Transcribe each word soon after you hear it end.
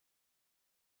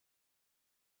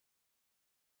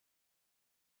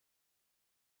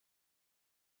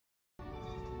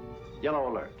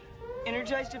Yellow alert.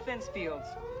 Energize defense fields.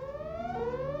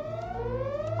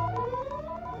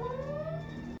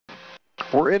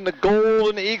 We're in the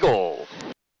Golden Eagle.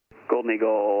 Golden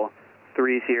Eagle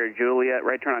 3 Sierra Juliet,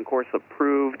 right turn on course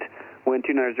approved. Wind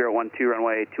 29012,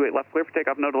 runway 28 left, clear for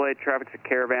takeoff, no delay. Traffic's a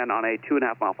Caravan on a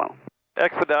 2.5 mile final.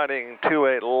 Expediting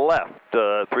 28 left,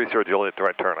 3 Sierra Juliet to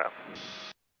right turn out.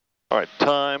 All right,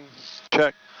 time,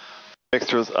 check.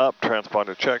 Extras up,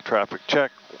 transponder check, traffic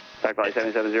check. Back valley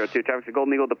 7702, traffic's a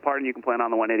Golden Eagle departing. You can plan on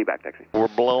the 180 back taxi. We're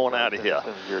blowing out of here.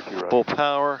 Full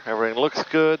power, everything looks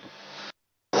good,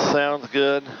 sounds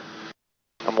good.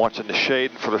 I'm watching the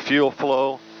shade for the fuel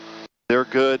flow. They're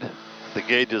good. The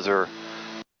gauges are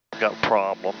got a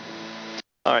problem.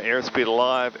 All right, airspeed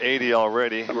alive, 80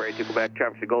 already. Number 8 to Quebec,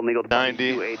 traffic's a Golden Eagle departing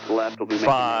 28 left. We'll be making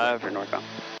 5. northbound.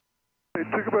 8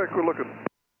 to Quebec, we're looking.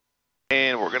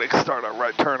 And we're going to start our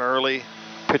right turn early.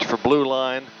 Pitch for blue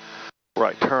line.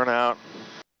 Right turn out.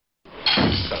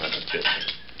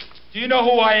 Do you know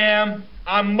who I am?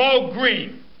 I'm Mo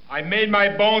Green. I made my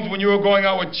bones when you were going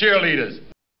out with cheerleaders.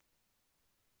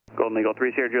 Golden Eagle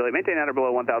 3 Sierra Juliet, maintain at or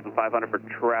below 1,500 for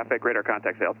traffic. Radar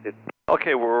contact altitude.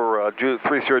 Okay, we're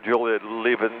 3 Sierra Juliet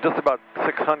leaving just about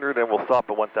 600 and we'll stop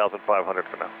at 1,500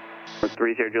 for now.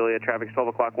 3 Sierra Juliet, traffic's 12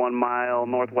 o'clock, 1 mile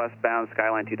northwest bound,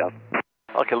 Skyline 2000.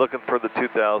 Okay, looking for the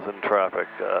 2,000 traffic,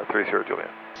 3 Sierra Juliet.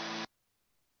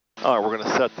 All right, we're going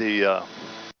to set the...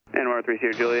 And we're 3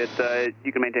 Sierra Juliet,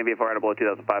 you can maintain VFR at or below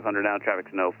 2,500 now,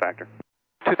 traffic's no factor.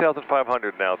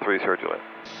 2,500 now, 3 Sierra Juliet.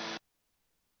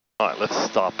 All right, let's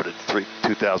stop it at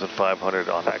 2,500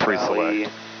 on the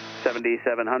pre-select.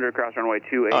 7,700, cross runway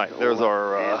 28. All right, there's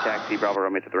our... and taxi, Bravo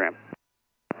runway to the ramp.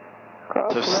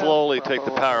 So slowly take the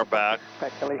power back.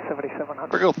 Back LA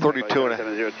 7700. We're going 32 and a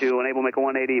 702, enable make a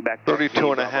 180 back taxi.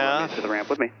 32 and a half. To the ramp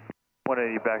with me.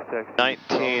 180 back taxi.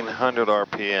 1,900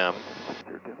 RPM.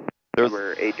 There's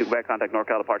Number 8 to Quebec, contact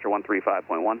NorCal departure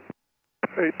 135.1.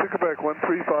 8 to Quebec,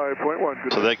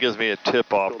 135.1. So that gives me a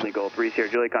tip off. Golden Eagle 3 Sierra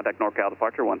Juliet, contact NorCal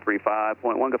departure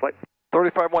 135.1. Good flight.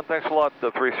 35-1, thanks a lot,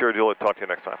 3 Sierra Juliet. Talk to you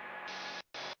next time.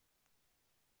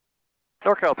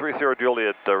 NorCal 3 Sierra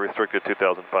Juliet, restricted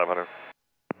 2,500.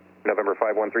 November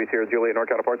 513 Sierra Juliet,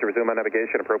 NorCal departure, resume on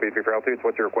navigation, appropriate for altitudes.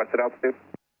 What's your requested altitude?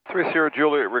 3 Sierra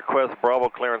Juliet requests Bravo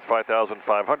clearance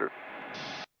 5,500.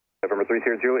 November 3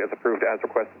 Sierra Juliet is approved as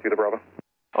requested to the Bravo.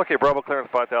 Okay, Bravo clearance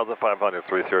 5,500,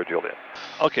 3 Sierra Juliet.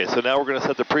 Okay, so now we're going to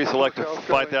set the pre-selected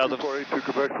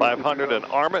 5,500 and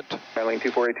arm it.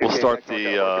 We'll start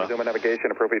the... resume on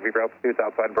navigation, appropriate for altitudes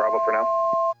outside Bravo for now.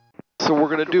 So we're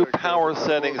going to do power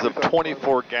settings of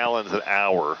 24 gallons an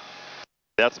hour.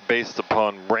 That's based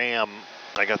upon RAM.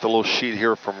 I got the little sheet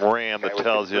here from RAM that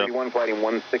tells you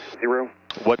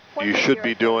what you should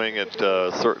be doing at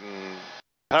certain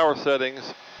power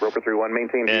settings.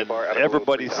 And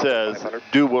everybody says,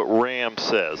 do what RAM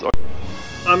says.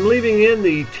 I'm leaving in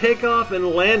the takeoff and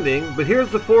landing, but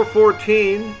here's the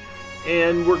 414,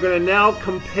 and we're going to now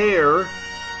compare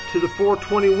to the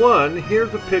 421.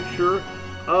 Here's a picture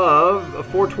of a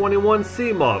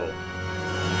 421C model.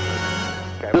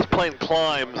 This plane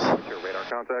climbs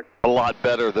a lot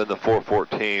better than the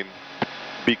 414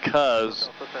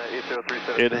 because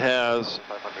it has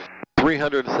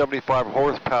 375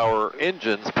 horsepower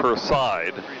engines per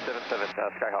side,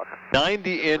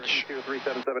 90-inch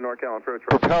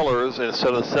propellers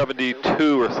instead of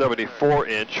 72 or 74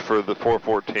 inch for the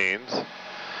 414s,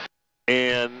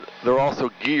 and they're also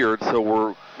geared, so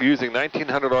we're using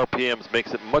 1900 RPMs,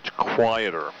 makes it much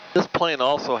quieter. This plane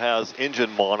also has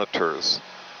engine monitors.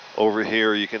 Over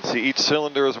here you can see each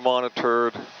cylinder is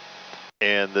monitored,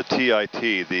 and the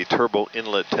TIT, the turbo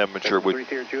inlet temperature. 3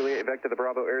 Sierra Juliet, back to the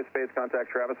Bravo airspace, contact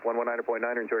Travis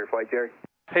 119.9, enjoy your flight, Jerry.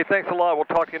 Hey, thanks a lot. We'll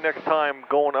talk to you next time.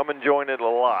 I'm enjoying it a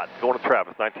lot. Going to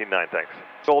Travis, 19.9, thanks.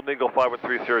 Golden Eagle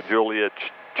 513 Sierra Juliet,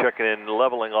 checking in,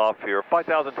 leveling off here.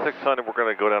 5,600, we're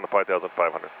going to go down to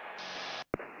 5,500.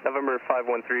 November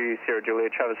 513 Sierra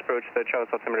Juliet, Travis approach, the Travis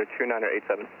altimeter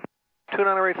 2987.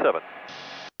 2987.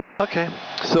 Okay,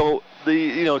 so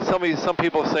some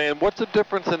people are saying, what's the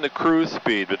difference in the cruise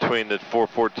speed between the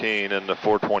 414 and the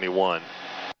 421?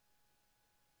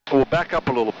 We'll back up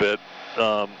a little bit.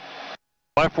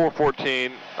 My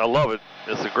 414, I love it.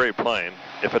 It's a great plane.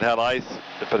 If it had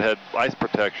ice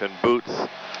protection, boots,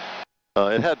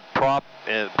 it had prop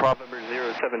heat.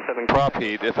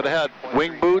 If it had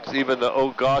wing boots, even the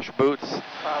oh gosh boots,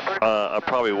 I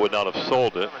probably would not have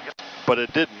sold it, but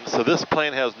it didn't. So this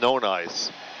plane has known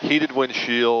ice. Heated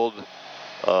windshield,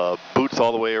 boots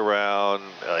all the way around,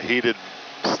 heated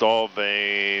stall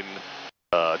vane,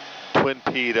 twin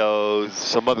pitos,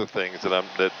 some other things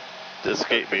that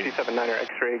escape me. 57-9er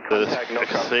X-ray That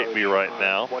escape me right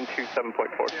now.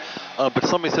 127.4. But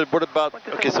somebody said, what about,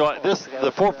 okay, so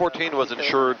the 414 was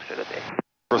insured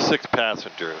for 6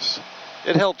 passengers.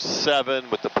 It held 7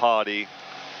 with the potty,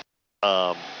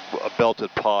 a belted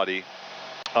potty.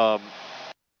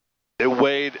 It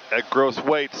weighed, at gross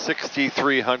weight,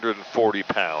 6,340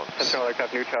 pounds. Central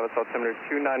aircraft new travel altimeter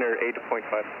 29er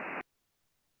 8.5.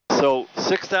 So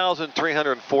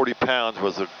 6,340 pounds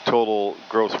was the total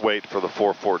gross weight for the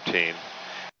 414.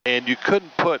 And you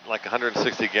couldn't put like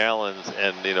 160 gallons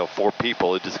and, 4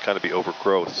 people. It'd just kind of be over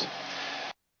gross.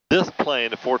 This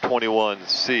plane, the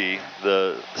 421C,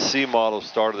 the C model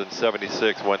started in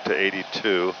 76, went to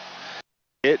 82.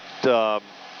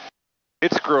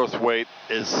 Its gross weight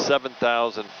is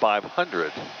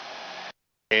 7,500.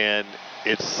 And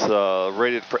it's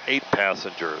rated for 8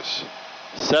 passengers.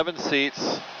 7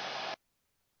 seats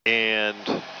and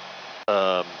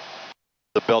the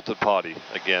belted potty,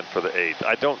 again, for the 8.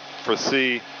 I don't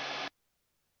foresee,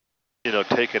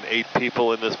 taking 8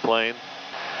 people in this plane.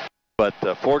 But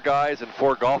 4 guys and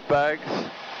 4 golf bags,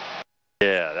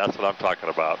 yeah, that's what I'm talking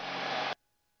about.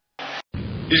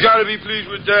 He's got to be pleased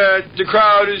with that. The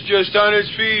crowd is just on its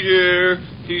feet here.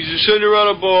 He's a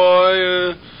Cinderella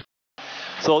boy.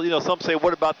 So, some say,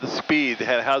 what about the speed?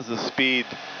 How's the speed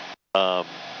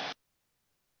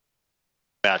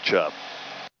match up?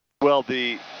 Well,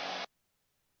 the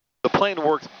plane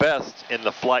works best in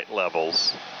the flight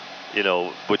levels,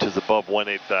 which is above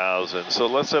 18,000. So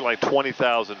let's say like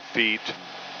 20,000 feet.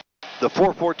 The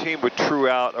 414 would true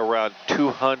out around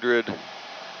 200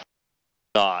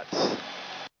 knots.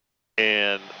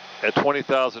 And at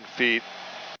 20,000 feet,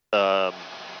 the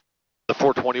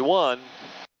 421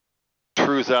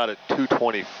 trues out at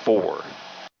 224.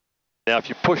 Now, if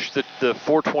you push the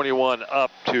 421 up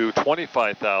to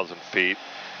 25,000 feet,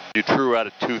 you true out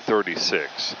at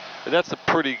 236. And that's a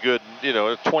pretty good,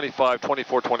 25,000,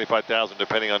 25,000,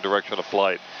 depending on direction of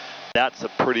flight. That's a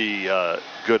pretty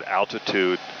good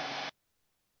altitude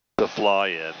to fly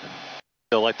in.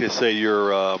 Like they say,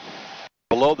 you're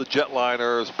below the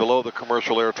jetliners, below the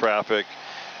commercial air traffic,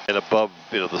 and above,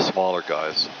 the smaller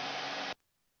guys.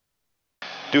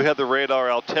 Do have the radar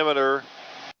altimeter.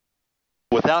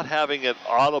 Without having it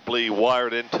audibly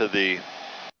wired into the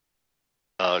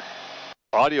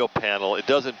audio panel, it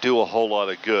doesn't do a whole lot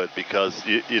of good because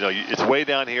it's way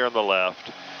down here on the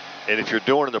left, and if you're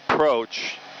doing an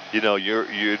approach, you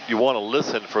want to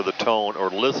listen for the tone or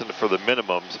listen for the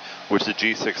minimums, which the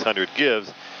G600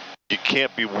 gives. You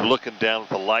can't be looking down at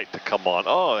the light to come on.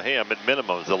 Oh, hey, I'm at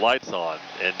minimums. The light's on,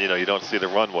 and you don't see the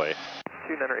runway.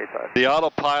 2985. The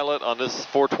autopilot on this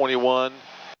 421.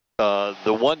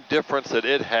 The one difference that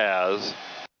it has,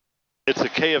 it's a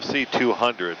KFC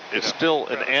 200. It's still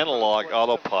an analog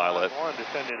autopilot.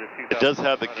 It does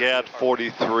have the GAD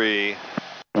 43,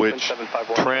 which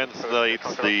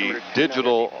translates the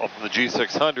digital of the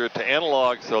G600 to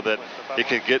analog so that it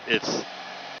can get its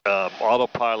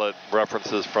autopilot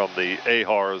references from the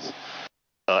AHRS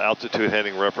altitude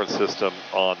heading reference system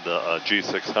on the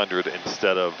G600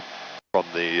 instead of from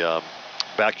the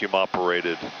vacuum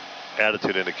operated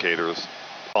attitude indicators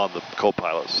on the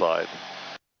co-pilot side.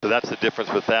 So that's the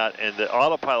difference with that. And the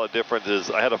autopilot difference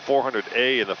is I had a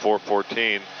 400A in the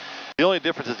 414. The only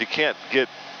difference is you can't get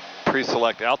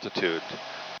pre-select altitude.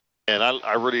 And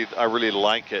I really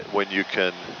like it when you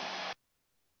can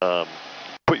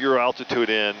put your altitude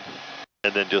in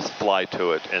and then just fly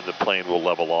to it, and the plane will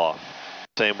level off.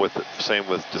 Same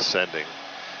with descending.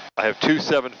 I have 2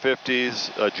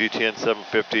 750s, GTN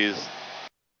 750s.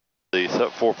 The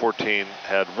 414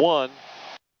 had 1,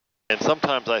 and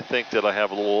sometimes I think that I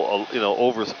have a little,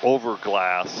 over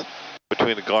glass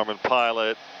between the Garmin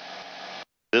Pilot,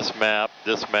 this map,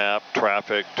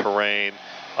 traffic, terrain.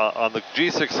 On the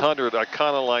G600, I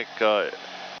kind of like, the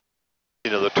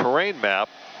terrain map.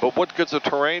 But what good's a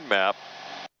terrain map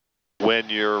when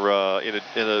you're in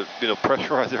a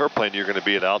pressurized airplane? You're going to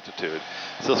be at altitude.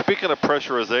 So speaking of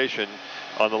pressurization,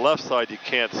 on the left side you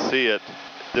can't see it.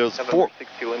 There's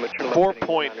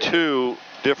 4.2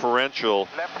 differential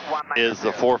is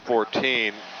the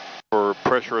 414 for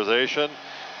pressurization,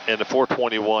 and the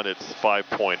 421 it's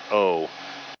 5.0.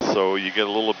 So you get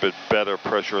a little bit better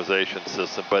pressurization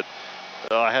system. But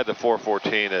I had the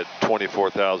 414 at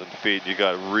 24,000 feet. You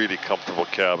got a really comfortable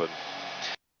cabin.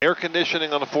 Air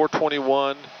conditioning on the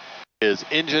 421 is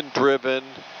engine driven.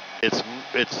 It's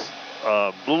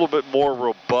a little bit more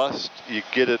robust. You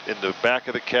get it in the back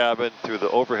of the cabin through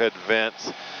the overhead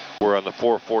vents, where on the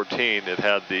 414 it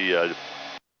had the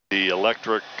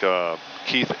electric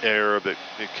Keith air that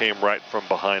came right from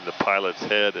behind the pilot's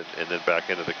head and then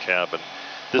back into the cabin.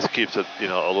 This keeps it, you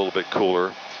know, a little bit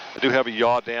cooler. I do have a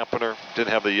yaw dampener.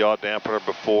 Didn't have the yaw dampener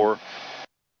before.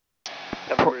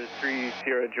 November 30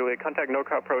 Juliet, contact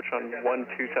NorCal approach on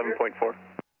 127.4.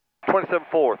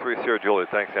 27.4, 3 Sierra Juliet,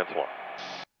 thanks, Antoine.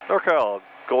 NorCal,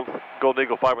 Golden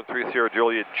Eagle 513 Sierra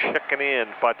Juliet, checking in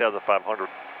 5,500.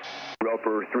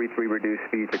 Roper 33, reduce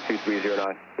speed to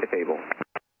 2309, if able.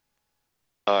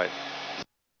 All right.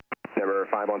 Number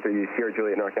 513 Sierra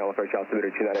Juliet, NorCal approach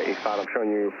altimeter 2985. I'm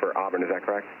showing you for Auburn, is that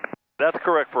correct? That's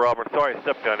correct for Auburn. Sorry, I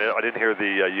stepped on it. I didn't hear the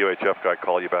UHF guy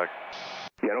call you back.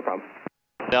 Yeah, no problem.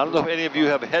 Now, I don't know if any of you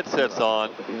have headsets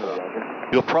on.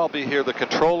 You'll probably hear the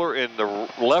controller in the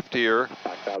left ear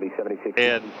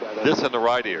and this in the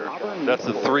right ear. That's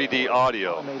the 3D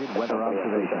audio. Weather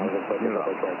observation 010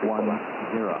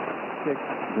 6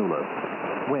 Zulu.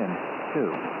 Wind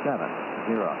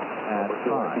 270 at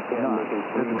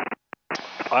 59.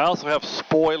 I also have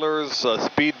spoilers,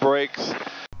 speed brakes.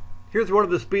 Here's one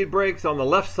of the speed brakes on the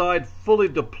left side, fully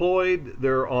deployed.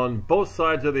 They're on both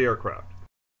sides of the aircraft.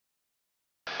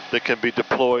 That can be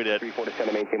deployed at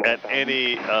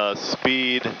any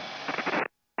speed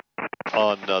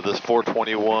on this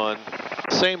 421.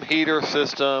 Same heater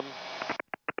system.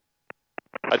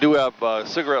 I do have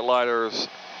cigarette lighters.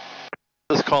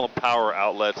 Let's call them power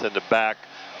outlets in the back.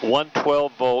 One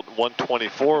 12 volt, one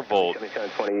 24 volt.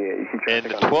 And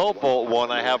the 12 volt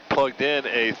one, I have plugged in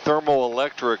a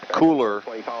thermoelectric cooler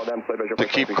to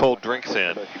keep cold drinks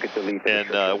in,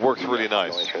 and it works really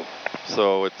nice.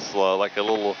 So it's like a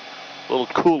little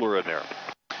cooler in there.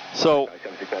 So,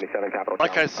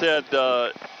 like I said,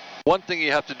 one thing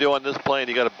you have to do on this plane,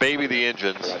 you got to baby the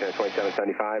engines.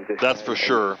 That's for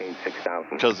sure,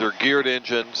 because they're geared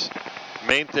engines.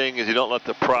 Main thing is you don't let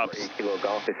the props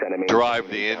drive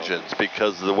the engines,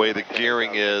 because the way the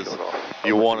gearing is,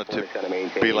 you want it to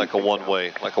be like a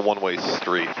one-way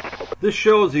street. This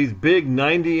shows these big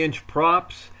 90-inch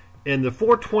props, and the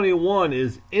 421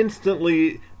 is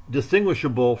instantly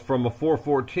distinguishable from a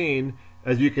 414.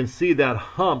 As you can see, that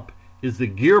hump is the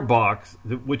gearbox,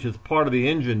 which is part of the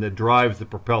engine that drives the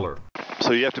propeller.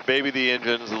 So you have to baby the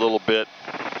engines a little bit,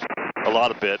 a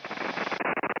lot of bit.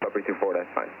 That's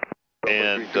fine.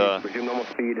 And resume normal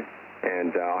speed,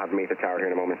 and I'll have me at the tower here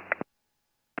in a moment.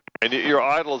 And your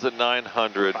idle is at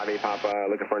 900 looking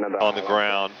for another on the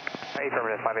ground.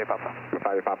 5-8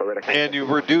 Papa. And you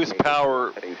reduce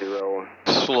power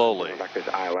slowly.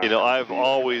 You know, I've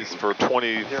always, for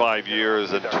 25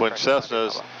 years in twin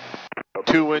Cessnas,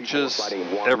 2 inches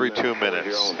every 2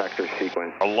 minutes.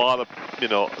 A lot of, you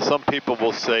know, some people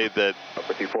will say that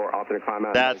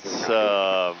that's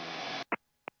a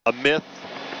myth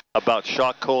about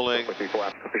shock cooling.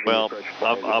 Well,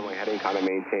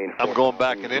 I'm going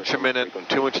back an inch a minute,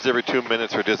 2 inches every 2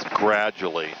 minutes, or just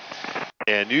gradually.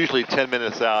 And usually 10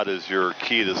 minutes out is your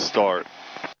key to start.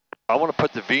 I want to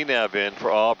put the VNAV in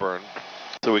for Auburn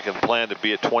so we can plan to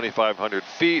be at 2,500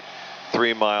 feet,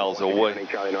 3 miles away.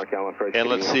 And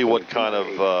let's see what kind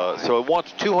of, so it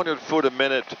wants 200 foot a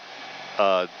minute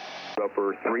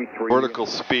vertical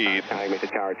speed.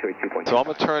 So I'm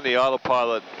going to turn the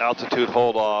autopilot altitude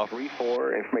hold off.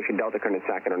 34 information Delta current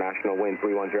SAC International wind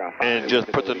 310. And just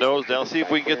put the nose down. See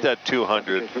if we can get that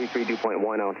 200. Now,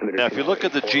 if you look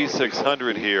at the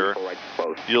G600 here,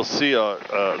 you'll see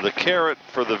the caret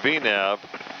for the VNAV,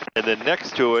 and then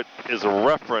next to it is a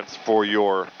reference for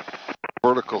your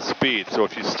vertical speed. So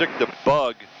if you stick the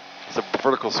bug, it's a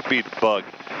vertical speed bug.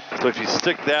 So if you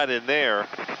stick that in there,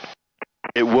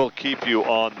 it will keep you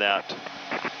on that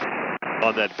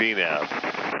VNAV.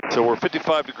 So we're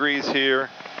 55 degrees here,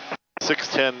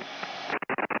 6:10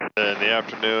 in the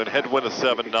afternoon. Headwind of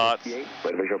 7 knots.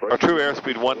 Our true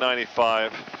airspeed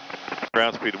 195,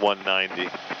 ground speed 190.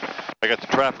 I got the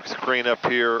traffic screen up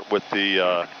here with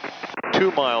the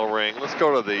 2-mile ring. Let's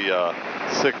go to the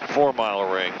 4-mile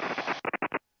ring.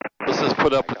 Let's just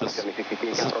put up with the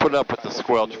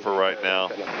squelch for right now.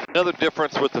 Another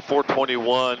difference with the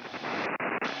 421.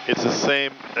 It's the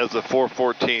same as the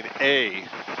 414A,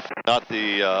 not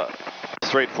the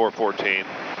straight 414,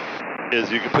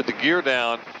 is you can put the gear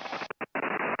down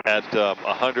at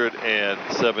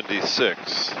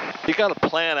 176. You got to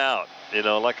plan out, you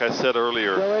know, like I said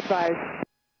earlier.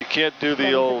 You can't do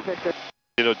the old,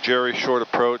 you know, Jerry short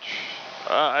approach.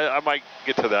 I might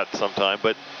get to that sometime,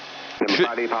 but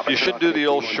you should do the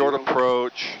old short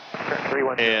approach,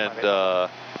 and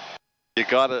you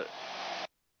gotta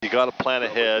plan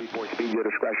ahead.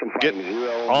 Get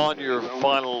on your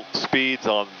final speeds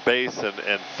on base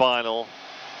and final.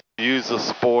 Use the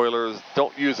spoilers.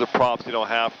 Don't use the props you don't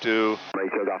have to.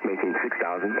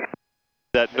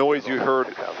 That noise you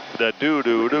heard, that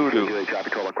doo-doo-doo-doo. Juliet,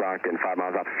 traffic 12 o'clock and 5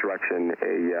 miles opposite direction,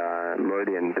 a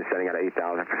Meridian descending at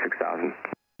 8,000 for 6,000.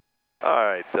 All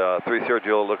right, 30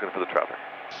 Juliet looking for the traffic.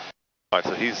 All right,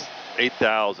 so he's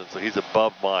 8,000, so he's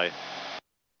above my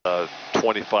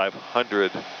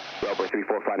 2,500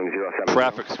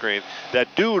 traffic screen.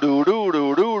 That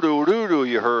doo-doo-doo-doo-doo-doo-doo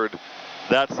you heard,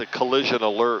 that's a collision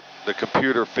alert. The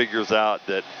computer figures out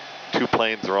that two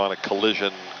planes are on a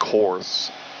collision course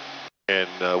and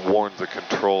warns the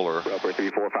controller.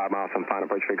 345 miles from final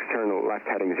approach fix, turn left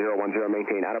heading 010,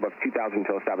 maintain out above 2,000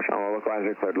 until established on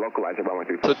localizer, cleared localizer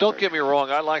 113. So don't get me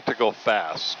wrong, I like to go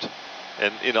fast.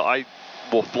 And, you know, I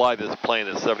will fly this plane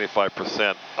at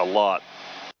 75% a lot,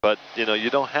 but, you know, you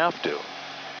don't have to.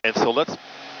 And so let's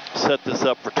set this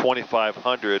up for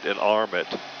 2,500 and arm it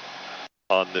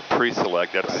on the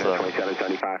pre-select. That's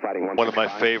one of my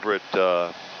favorite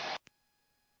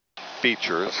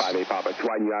features. 5-8 Papa, it's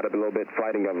widen you out a little bit,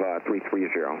 flighting of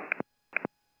 330.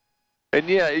 And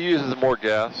yeah, it uses more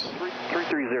gas.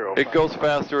 330. It goes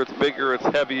faster, it's bigger, it's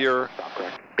heavier.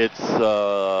 It's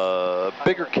a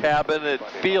bigger cabin. It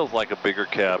feels like a bigger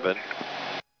cabin.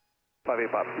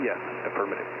 5-8 Papa, yes,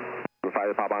 affirmative.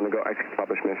 5-8 Papa on the go, exit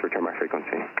publishments, return my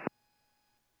frequency.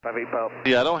 5-8 Papa.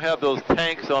 Yeah, I don't have those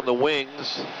tanks on the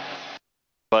wings,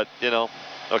 but, you know,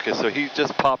 okay, so he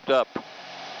just popped up.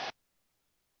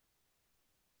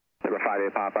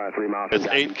 5-8 Papa, 3 miles. It's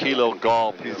 8 kilo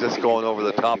golf. He's just going over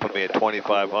the top of me at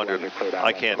 2,500.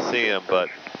 I can't see him, but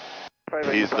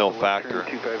he's no factor.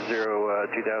 250,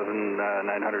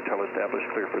 2,900, tell established,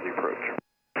 clear for the approach.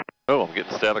 Oh, I'm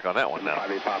getting static on that one now.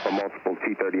 5-8 Papa, multiple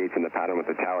T-38s in the pattern with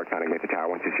the tower, trying to make the tower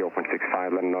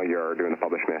 120.65, let them know you're doing the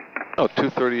published miss. Oh,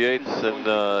 238s and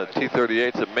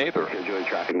T-38s at Mather. Juliet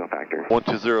traffic, no factor.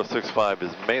 12065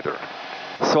 is Mather.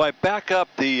 So I back up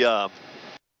the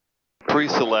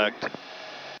pre-select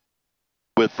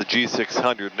with the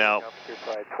G600. Now,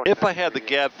 if I had the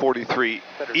GAD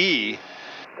 43E,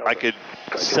 I could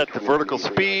set the vertical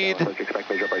speed,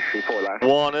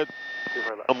 wanted.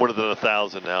 I'm more than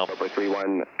 1,000 now.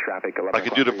 I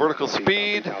could do the vertical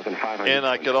speed, and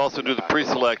I could also do the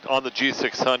pre-select on the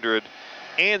G600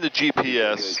 and the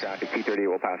GPS. Traffic T-38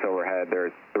 will pass overhead.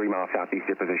 They're 3 miles southeast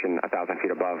your position, 1,000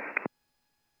 feet above.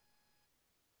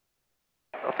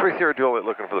 30 Juliet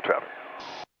looking for the traffic.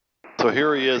 So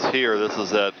here he is here. This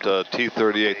is at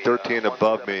T-38, 13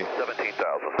 above me.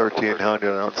 1,300,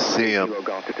 I don't see him.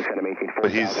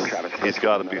 But he's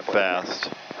got to be fast.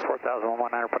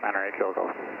 4,100, put 908 kilo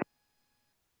golf.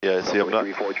 Yeah, see, I'm not.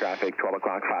 34 traffic, 12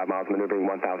 o'clock, 5 miles, maneuvering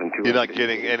 1,200. You're not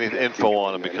getting any info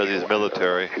on him because he's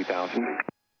military. 2,000.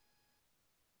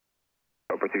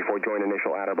 Over 34, join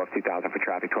initial at above 2,000 for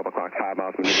traffic, 12 o'clock, 5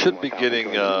 miles. Should be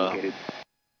getting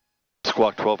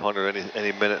squawk 1,200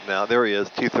 any minute now. There he is,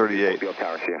 T-38.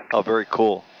 Oh, very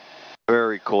cool.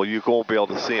 Very cool. You won't be able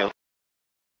to see him.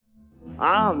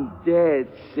 I'm dead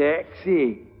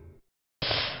sexy.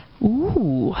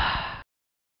 Ooh.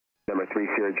 Number 3,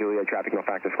 Sierra Juliet, traffic no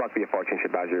factor, squawk via fortune,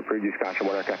 should advise you approved, use caution,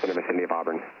 one aircraft in the vicinity of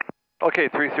Auburn. Okay,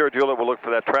 3 Sierra Juliet, we'll look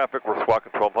for that traffic. We're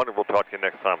squawking 1,200. We'll talk to you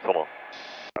next time. So long.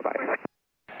 Bye-bye.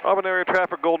 Auburn area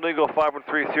traffic, Golden Eagle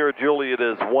 513 Sierra Juliet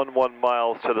is 11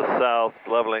 miles to the south,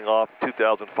 leveling off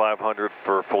 2,500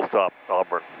 for full stop,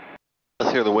 Auburn.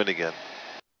 Let's hear the wind again.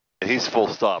 He's full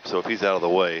stop, so if he's out of the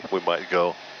way, we might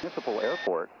go. Municipal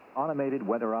Airport, automated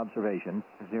weather observation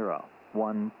 0,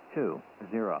 1, 2,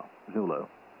 0, Zulu.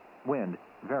 Wind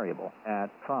variable at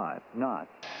 5 knots.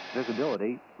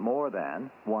 Visibility more than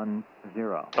 10.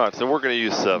 All right, so we're going to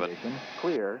use 7.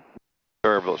 Clear.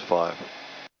 Variable at 5.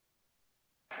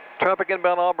 Traffic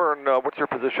inbound Auburn, what's your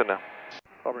position now?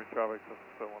 Auburn traffic,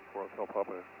 714, Hotel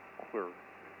Papa, clear.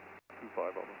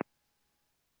 25 Auburn.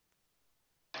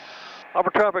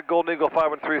 Auburn traffic, Golden Eagle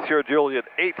 513 Sierra Juliet,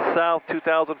 8 south,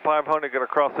 2,500, going to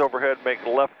cross overhead, make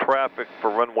left traffic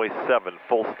for runway 7,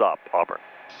 full stop, Auburn.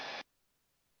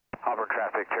 Auburn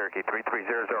traffic, Cherokee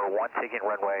 33001, taking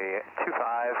runway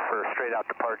 25 for straight out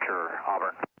departure,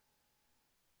 Auburn.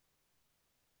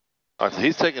 All right, so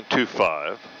he's taking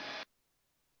 25.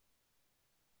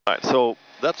 All right, so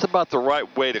that's about the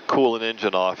right way to cool an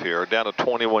engine off here, down to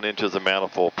 21 inches of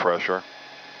manifold pressure.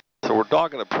 So we're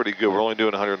dogging it pretty good. We're only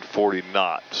doing 140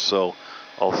 knots, so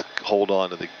I'll hold on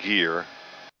to the gear.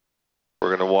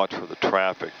 We're going to watch for the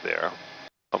traffic there.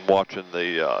 I'm watching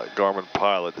the Garmin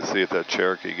pilot to see if that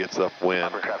Cherokee gets upwind.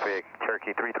 Auburn traffic,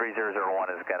 Cherokee 33001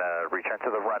 is going to return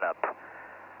to the run-up,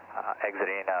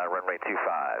 exiting runway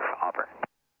 25, Auburn.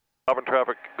 Auburn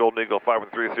traffic, Golden Eagle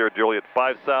 513 Sierra Juliet,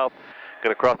 5 south.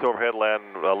 Going to cross overhead, land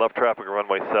left traffic at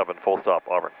runway 7, full stop,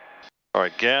 Auburn. All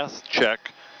right, gas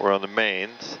check. We're on the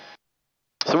mains.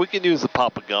 So we can use the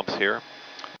Papa Gumps here.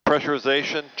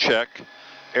 pressurization, check.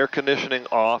 Air conditioning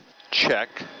off, check.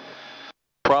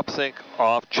 Prop sync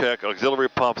off, check. Auxiliary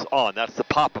pumps on. That's the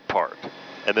pop part.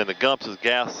 And then the gumps is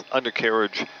gas,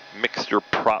 undercarriage, mixture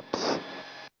props,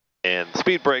 and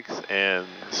speed brakes and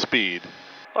speed.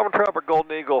 Auburn Trapper,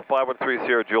 Golden Eagle, 513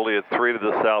 Sierra Juliet, 3 to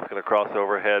the south, going to cross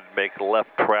overhead, make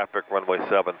left traffic, runway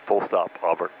 7, full stop,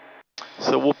 Auburn.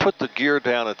 So we'll put the gear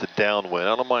down at the downwind.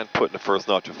 I don't mind putting the first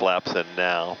notch of flaps in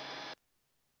now.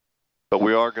 But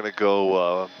we are going to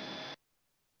go,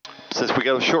 since we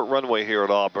got a short runway here at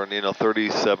Auburn,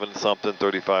 37 something,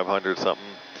 3,500 something,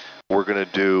 we're going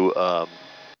to do... And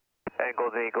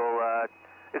Golden Eagle,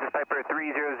 this is Piper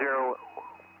 300...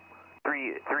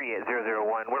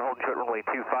 33001. We're holding short runway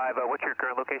 25. What's your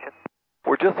current location?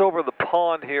 We're just over the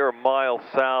pond here, a mile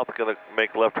south. Going to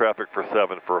make left traffic for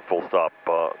 7 for a full stop,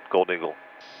 Golden Eagle.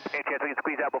 Any chance we can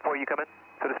squeeze out before you come in,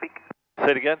 so to speak?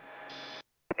 Say it again?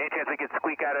 Any chance we can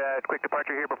squeak out a quick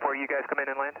departure here before you guys come in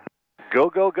and land?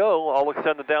 Go, go, go. I'll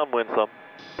extend the downwind some.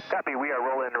 Copy. We are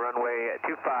rolling runway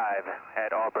 25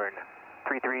 at Auburn.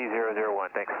 33001.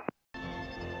 Thanks.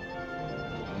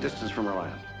 Distance from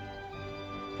Orlando.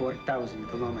 4,000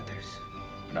 kilometers.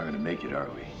 We're not going to make it, are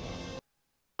we?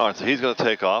 All right, so he's going to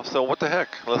take off. So what the heck?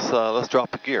 Let's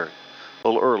drop the gear a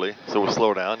little early, so we'll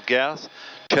slow down. Gas,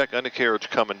 check undercarriage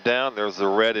coming down. There's the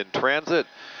red in transit,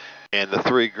 and the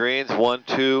 3 greens, 1,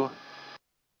 2,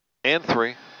 and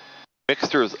 3.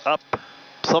 Mixture is up.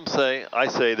 Some say, I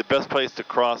say, the best place to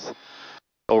cross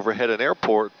overhead an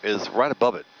airport is right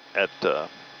above it at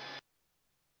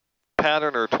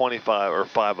pattern or 25 or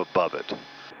 5 above it.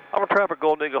 I'm a traffic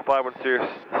Golden Eagle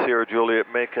 513 Sierra Juliet,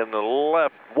 making the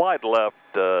left, wide left,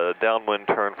 downwind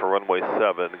turn for runway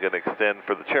 7. Going to extend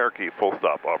for the Cherokee, full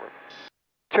stop, Auburn.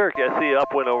 Cherokee, I see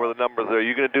upwind over the numbers there.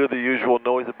 You going to do the usual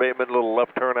noise abatement, little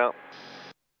left turn out?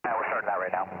 Yeah, we're starting out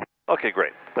right now. Okay,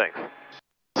 great, thanks.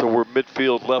 So we're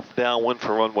midfield left downwind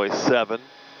for runway 7.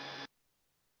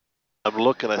 I'm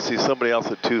looking, I see somebody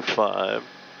else at 25.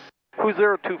 Who's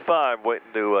there at 25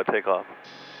 waiting to take off?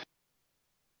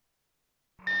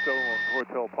 71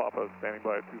 Hotel Papa standing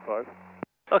by at 25.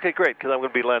 Okay, great, because I'm going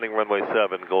to be landing runway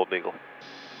 7, Golden Eagle.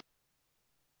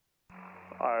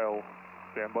 I'll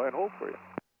stand by and hold for you.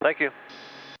 Thank you.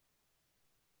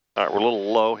 All right, we're a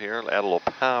little low here. Add a little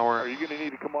power. Are you going to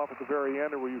need to come off at the very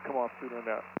end, or will you come off sooner than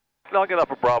that? No, I'll get up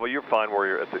at Bravo. You're fine where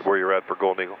you're at for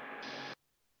Golden Eagle.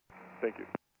 Thank you.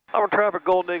 Our traffic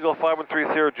Golden Eagle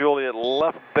 513 Sierra Juliet,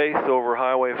 left base over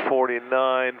Highway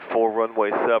 49 for runway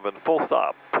 7, full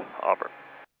stop, Auburn.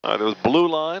 All right, there's blue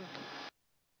line,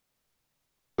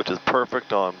 which is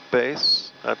perfect on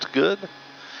base. That's good.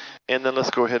 And then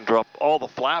let's go ahead and drop all the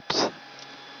flaps.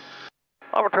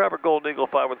 Our traffic Golden Eagle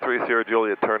 513 Sierra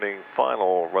Juliet, turning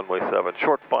final, runway 7,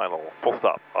 short final, full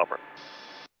stop, Auburn.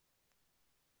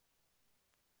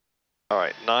 All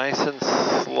right, nice and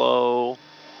slow.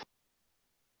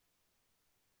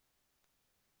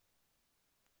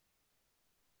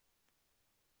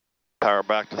 Power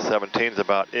back to 17 is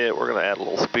about it. We're going to add a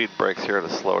little speed brakes here to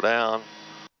slow down.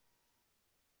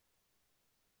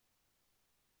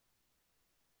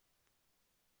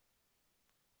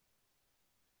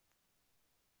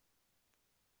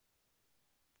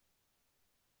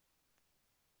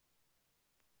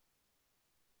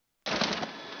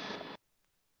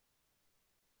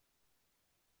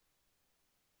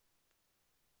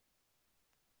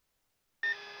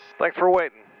 Thanks for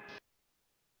waiting.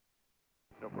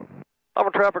 No problem. I'm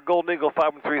a traffic Golden Eagle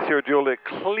 513 Sierra Juliet,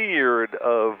 cleared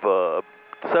of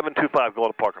 725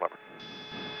 going to parking lot.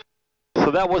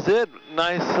 So that was it.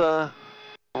 Nice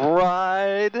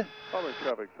ride.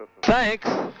 Traffic, Cessna. Thanks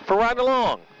for riding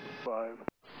along. 5.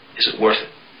 Is it worth it?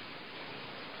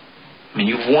 I mean,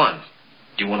 you've won.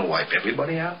 Do you want to wipe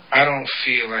everybody out? I don't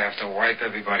feel I have to wipe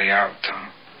everybody out, Tom.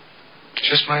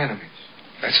 Just my enemies.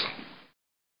 That's all.